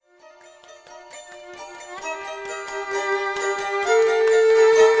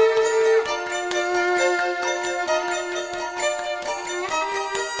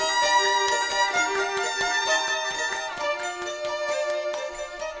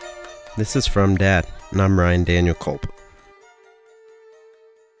This is From Dad, and I'm Ryan Daniel Culp.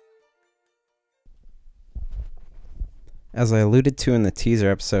 As I alluded to in the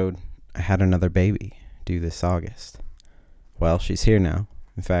teaser episode, I had another baby due this August. Well, she's here now.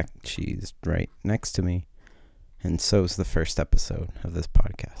 In fact, she's right next to me, and so is the first episode of this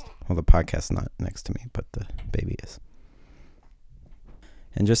podcast. Well, the podcast's not next to me, but the baby is.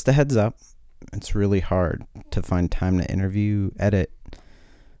 And just a heads up, it's really hard to find time to interview, edit,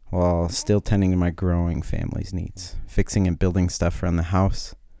 while still tending to my growing family's needs, fixing and building stuff around the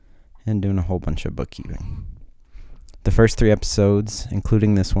house, and doing a whole bunch of bookkeeping. The first 3 episodes,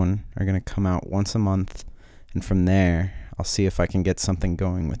 including this one, are going to come out once a month, and from there, I'll see if I can get something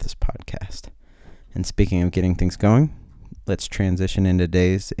going with this podcast. And speaking of getting things going, let's transition into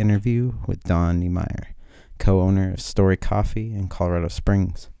today's interview with Don Niemeyer, co-owner of Story Coffee in Colorado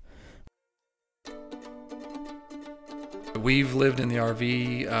Springs. We've lived in the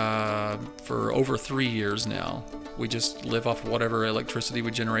RV for over 3 years now. We just live off whatever electricity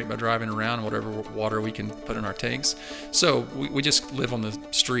we generate by driving around, whatever water we can put in our tanks. So we just live on the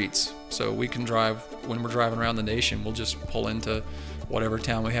streets. So we can drive, when we're driving around the nation, we'll just pull into whatever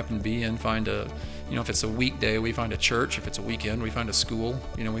town we happen to be in, find a, if it's a weekday, we find a church. If it's a weekend, we find a school.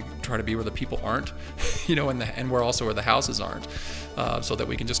 We try to be where the people aren't, and we're also where the houses aren't, so that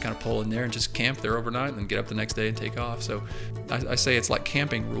we can just kind of pull in there and just camp there overnight and then get up the next day and take off. So I say it's like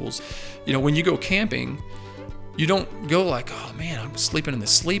camping rules. When you go camping, you don't go like, oh man, I'm sleeping in the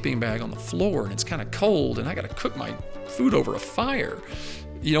sleeping bag on the floor and it's kind of cold and I got to cook my food over a fire.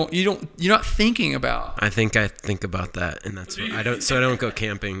 You're not thinking about. I think about that, and that's what I don't go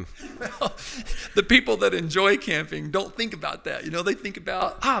camping. Well, the people that enjoy camping don't think about that. They think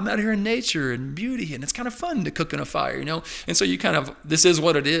about, I'm out here in nature and beauty, and it's kind of fun to cook in a fire, And so you this is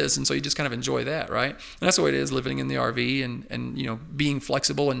what it is, and so you just kind of enjoy that, right? And that's the way it is living in the RV and being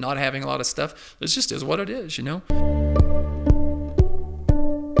flexible and not having a lot of stuff. It just is what it is,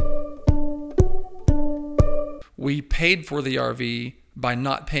 We paid for the RV by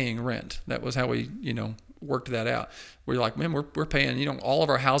not paying rent. That was how we, worked that out. We're like, man, we're paying, all of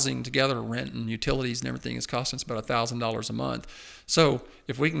our housing together, rent and utilities and everything is costing us about $1,000 a month. So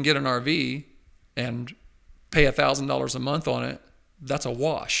if we can get an RV and pay $1,000 a month on it, that's a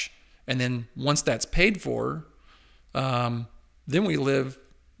wash. And then once that's paid for, then we live.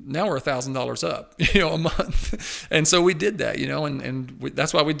 Now we're $1,000 up, a month. And so we did that,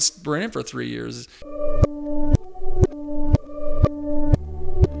 that's why we're in it for 3 years.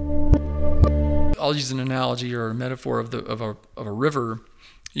 I'll use an analogy or a metaphor of a river.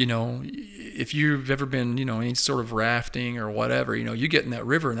 If you've ever been, any sort of rafting or whatever, you get in that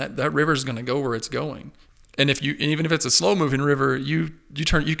river and that river is going to go where it's going. And even if it's a slow moving river, you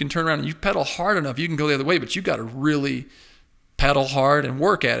can turn around and you pedal hard enough, you can go the other way, but you got to really pedal hard and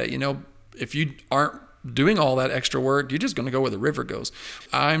work at it. If you aren't doing all that extra work, you're just going to go where the river goes.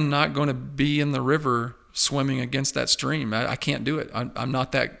 I'm not going to be in the river swimming against that stream. I can't do it. I'm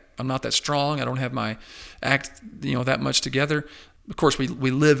not that strong. I don't have my act, that much together. Of course, we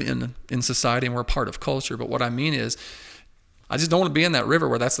live in society and we're a part of culture. But what I mean is, I just don't want to be in that river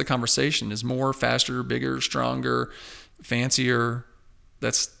where that's the conversation is more, faster, bigger, stronger, fancier.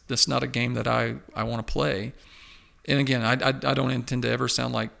 That's not a game that I want to play. And again, I don't intend to ever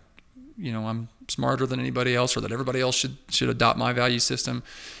sound like, I'm smarter than anybody else or that everybody else should adopt my value system.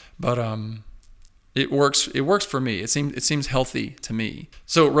 But it works for me. It seems healthy to me.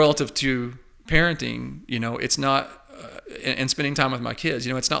 So relative to parenting, it's not and spending time with my kids,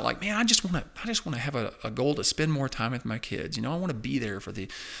 it's not like, man, I just want to have a goal to spend more time with my kids. I want to be there for the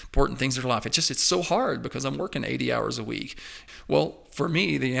important things of their life. It's so hard because I'm working 80 hours a week. Well, for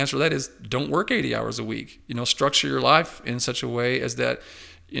me, the answer to that is don't work 80 hours a week. Structure your life in such a way as that.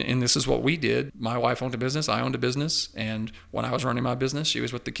 And this is what we did. My wife owned a business. I owned a business. And when I was running my business, she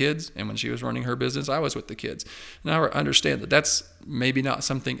was with the kids. And when she was running her business, I was with the kids. Now I understand that that's maybe not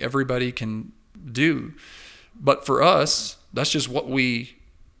something everybody can do. But for us, that's just kind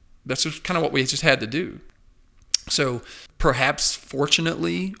of what we just had to do. So perhaps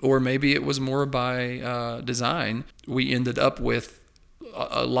fortunately, or maybe it was more by design, we ended up with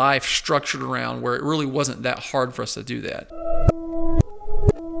a life structured around where it really wasn't that hard for us to do that.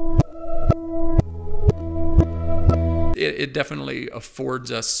 It definitely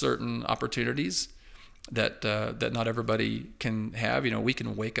affords us certain opportunities that not everybody can have. We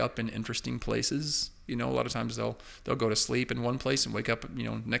can wake up in interesting places. A lot of times they'll go to sleep in one place and wake up,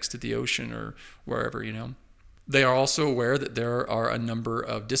 next to the ocean or wherever. They are also aware that there are a number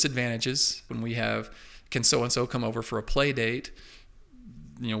of disadvantages when we have, can so and so come over for a play date.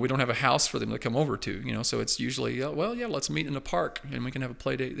 we don't have a house for them to come over to, so it's usually, let's meet in the park and we can have a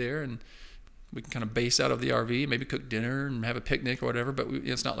play date there, and we can kind of base out of the RV, maybe cook dinner and have a picnic or whatever, but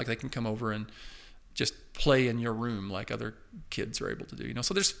it's not like they can come over and just play in your room like other kids are able to do,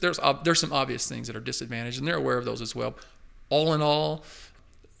 So there's some obvious things that are disadvantaged, and they're aware of those as well. All in all,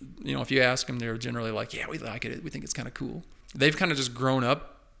 if you ask them, they're generally like, yeah, we like it. We think it's kind of cool. They've kind of just grown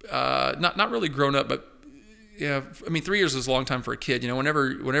up, not really grown up, but yeah, 3 years is a long time for a kid.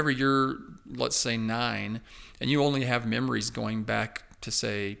 Whenever you're, let's say 9, and you only have memories going back to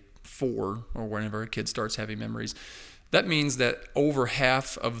say 4, or whenever a kid starts having memories, that means that over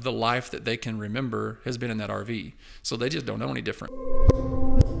half of the life that they can remember has been in that RV. So they just don't know any different.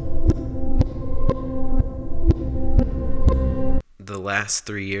 The last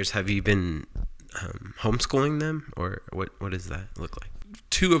 3 years, have you been homeschooling them, or what does that look like?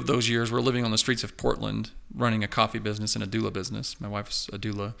 2 of those years, we're living on the streets of Portland, running a coffee business and a doula business. My wife's a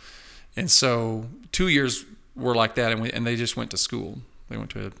doula. And so 2 years were like that, and they just went to school. They went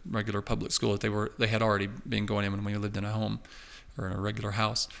to a regular public school that they had already been going in when we lived in a home or in a regular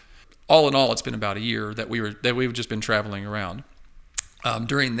house. All in all, it's been about a year that we've just been traveling around.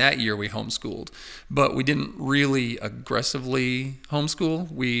 During that year, we homeschooled, but we didn't really aggressively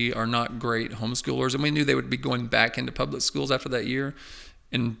homeschool. We are not great homeschoolers, and we knew they would be going back into public schools after that year.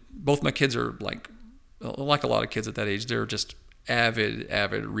 And both my kids are like a lot of kids at that age, they're just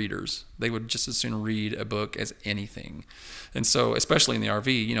avid readers. They would just as soon read a book as anything. And so, especially in the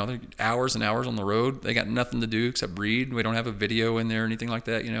RV, they're hours and hours on the road. They got nothing to do except read. We don't have a video in there or anything like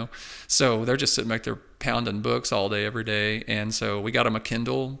that, So they're just sitting back there pounding books all day, every day. And so we got them a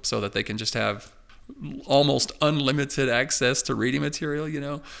Kindle so that they can just have almost unlimited access to reading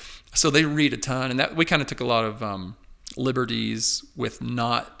material, So they read a ton. And that we kind of took a lot of liberties with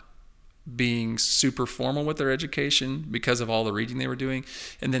not being super formal with their education because of all the reading they were doing.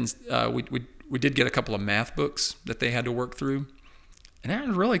 And then we did get a couple of math books that they had to work through. And that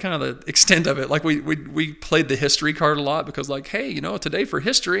was really kind of the extent of it. Like we played the history card a lot because hey, today for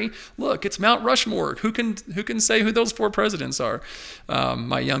history, look, it's Mount Rushmore. Who can say who those 4 presidents are?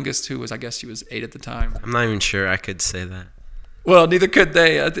 My youngest, who was, I guess she was 8 at the time. I'm not even sure I could say that. Well, neither could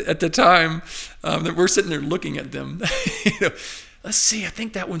they at the time. We're sitting there looking at them. Let's see. I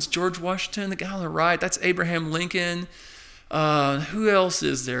think that one's George Washington, the guy on the right. That's Abraham Lincoln. Who else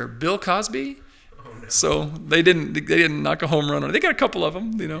is there? Bill Cosby. Oh, no. So they didn't knock a home run on it. They got a couple of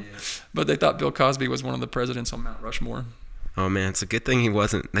them, Yeah. But they thought Bill Cosby was one of the presidents on Mount Rushmore. Oh man, it's a good thing he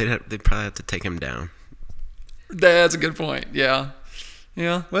wasn't. They'd probably have to take him down. That's a good point. Yeah.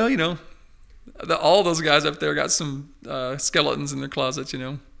 Well, all those guys up there got some skeletons in their closets,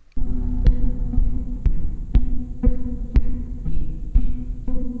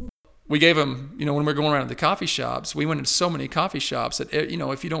 We gave them, when we were going around to the coffee shops, we went into so many coffee shops that,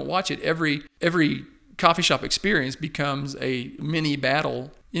 if you don't watch it, every coffee shop experience becomes a mini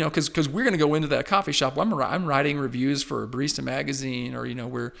battle, because we're going to go into that coffee shop. I'm writing reviews for Barista Magazine, or,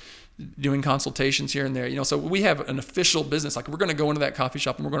 we're doing consultations here and there, so we have an official business. Like, we're going to go into that coffee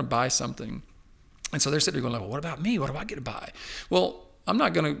shop and we're going to buy something. And so they're sitting there going, well, what about me? What do I get to buy? Well, I'm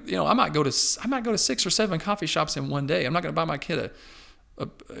not going to, I might go to 6 or 7 coffee shops in one day. I'm not going to buy my kid a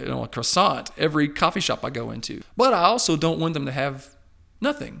croissant every coffee shop I go into. But I also don't want them to have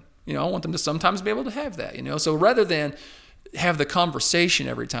nothing. I want them to sometimes be able to have that, So rather than have the conversation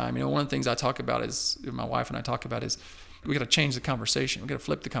every time, one of the things I talk about is, my wife and I talk about is, we got to change the conversation. We got to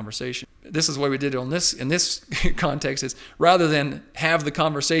flip the conversation. This is the way we did it in this context is, rather than have the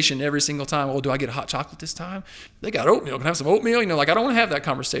conversation every single time, oh, do I get a hot chocolate this time? They got oatmeal. Can I have some oatmeal? I don't want to have that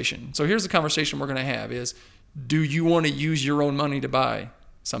conversation. So here's the conversation we're going to have is, do you want to use your own money to buy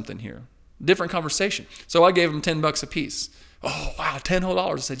something here? Different conversation. So I gave them $10 a piece. Oh, wow, $10 whole.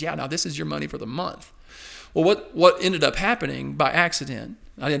 I said, yeah, now this is your money for the month. Well, what ended up happening by accident,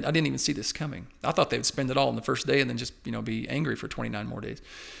 I didn't even see this coming. I thought they would spend it all on the first day and then just, be angry for 29 more days.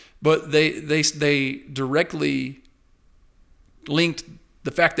 But they directly linked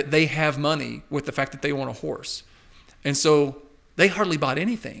the fact that they have money with the fact that they want a horse. And so they hardly bought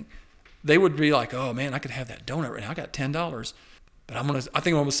anything. They would be like, oh man, I could have that donut right now. I got $10. But I think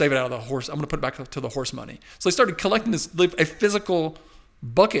I'm going to save it out of the horse. I'm going to put it back to the horse money. So they started collecting a physical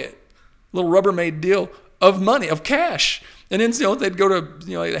bucket, little Rubbermaid deal of money, of cash. And then, they'd go to,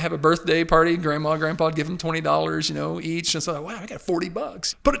 they'd have a birthday party. Grandma, grandpa would give them $20, each. And so, wow, I got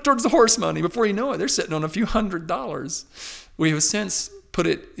 $40. Put it towards the horse money. Before you know it, they're sitting on a few $100s. We have since put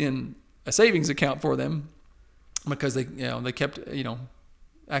it in a savings account for them because they kept,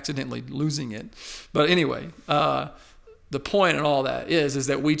 accidentally losing it. But anyway, the point in all that is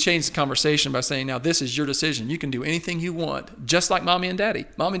that we change the conversation by saying, now this is your decision. You can do anything you want, just like mommy and daddy.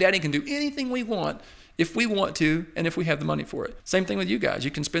 Mommy and daddy can do anything we want if we want to and if we have the money for it. Same thing with you guys. You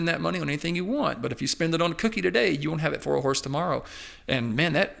can spend that money on anything you want, but if you spend it on a cookie today, you won't have it for a horse tomorrow. And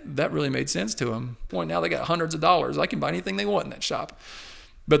man, that really made sense to them. Boy, now they got hundreds of dollars. I can buy anything they want in that shop.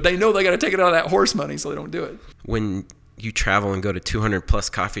 But they know they got to take it out of that horse money, so they don't do it. When you travel and go to 200 plus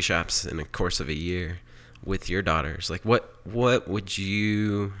coffee shops in the course of a year with your daughters, like what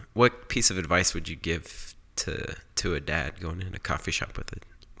piece of advice would you give to a dad going in a coffee shop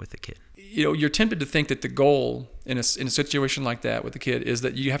with a kid? You know, you're tempted to think that the goal in a situation like that with the kid is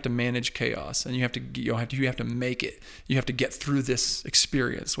that you have to manage chaos, and you have to make it. You have to get through this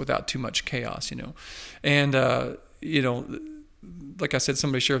experience without too much chaos, you know. And you know, like I said,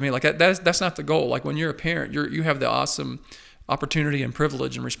 somebody shared with me, like that's not the goal. Like when you're a parent, you have the awesome opportunity and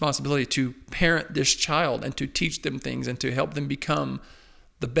privilege and responsibility to parent this child and to teach them things and to help them become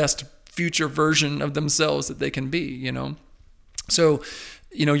the best future version of themselves that they can be, you know. So,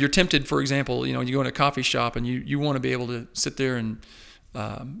 you know, you're tempted, for example, you know, you go in a coffee shop and you want to be able to sit there and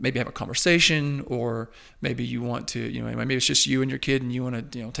maybe have a conversation, or maybe you want to, you know, maybe it's just you and your kid and you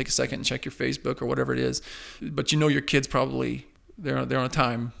want to, you know, take a second and check your Facebook or whatever it is. But you know your kid's probably, they're on a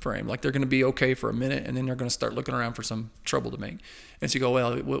time frame. Like they're going to be okay for a minute, and then they're going to start looking around for some trouble to make. And so you go,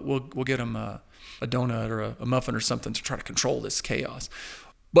 well, we'll get them a donut or a muffin or something to try to control this chaos.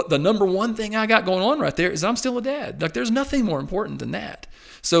 But the number one thing I got going on right there is I'm still a dad. Like there's nothing more important than that.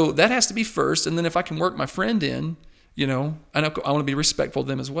 So that has to be first. And then if I can work my friend in, you know, I want to be respectful of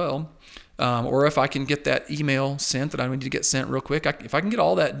them as well. Or if I can get that email sent that I need to get sent real quick, if I can get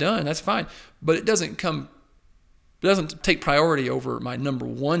all that done, that's fine. But it doesn't take priority over my number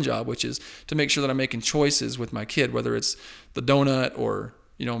one job, which is to make sure that I'm making choices with my kid, whether it's the donut or,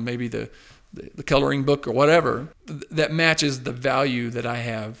 you know, maybe the coloring book or whatever, that matches the value that I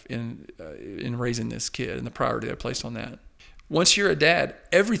have in raising this kid and the priority that I placed on that. Once you're a dad,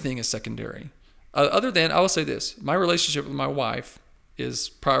 everything is secondary. Other than, I will say this, my relationship with my wife is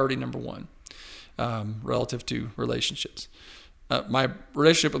priority number one relative to relationships. My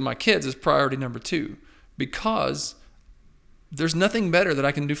relationship with my kids is priority number two, because there's nothing better that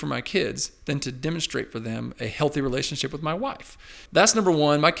I can do for my kids than to demonstrate for them a healthy relationship with my wife. That's number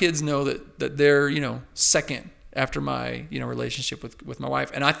one. My kids know that they're, you know, second after my, you know, relationship with my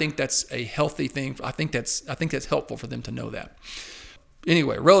wife. And I think that's a healthy thing. I think that's helpful for them to know that.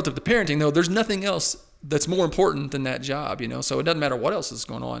 Anyway, relative to parenting though, there's nothing else that's more important than that job, you know, so it doesn't matter what else is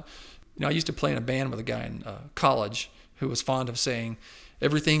going on. You know, I used to play in a band with a guy in college who was fond of saying,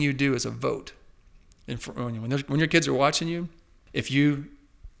 everything you do is a vote. And when your kids are watching you, if you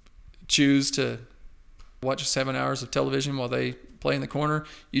choose to watch 7 hours of television while they play in the corner,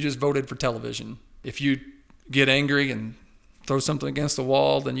 you just voted for television. If you get angry and throw something against the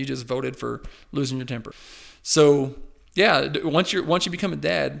wall, then you just voted for losing your temper. So, yeah, once you become a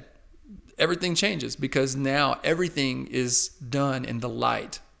dad, everything changes, because now everything is done in the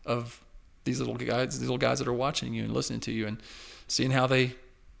light of these little guys that are watching you and listening to you and seeing how they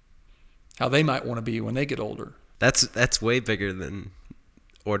might want to be when they get older. That's way bigger than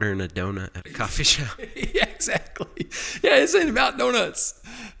ordering a donut at a coffee shop. Yeah, exactly. Yeah, this ain't about donuts.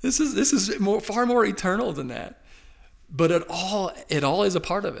 This is far more eternal than that. But it all is a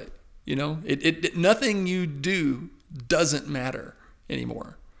part of it. You know, it nothing you do doesn't matter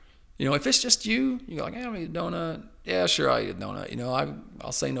anymore. You know, if it's just you go like, hey, I'll eat a donut. Yeah, sure, I'll eat a donut. You know,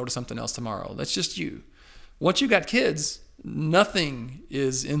 I'll say no to something else tomorrow. That's just you. Once you got kids, nothing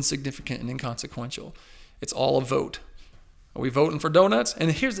is insignificant and inconsequential. It's all a vote. Are we voting for donuts?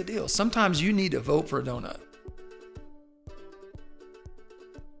 And here's the deal. Sometimes you need to vote for a donut.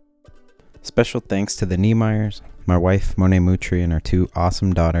 Special thanks to the Niemeyers, my wife, Monet Mutri, and our two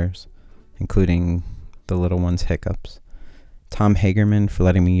awesome daughters, including the little one's hiccups. Tom Hagerman for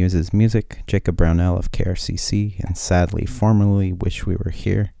letting me use his music, Jacob Brownell of KRCC, and sadly, formerly Wish We Were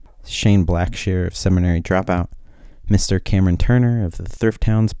Here, Shane Blackshear of Seminary Dropout, Mr. Cameron Turner of the Thrift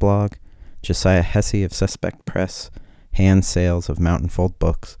Towns blog, Josiah Hesse of Suspect Press, Hand Sales of Mountain Fold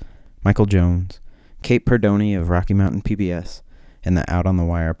Books, Michael Jones, Kate Perdoni of Rocky Mountain PBS, and the Out on the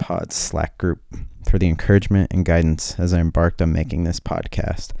Wire Pods Slack group for the encouragement and guidance as I embarked on making this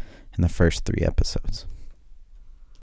podcast in the first 3 episodes.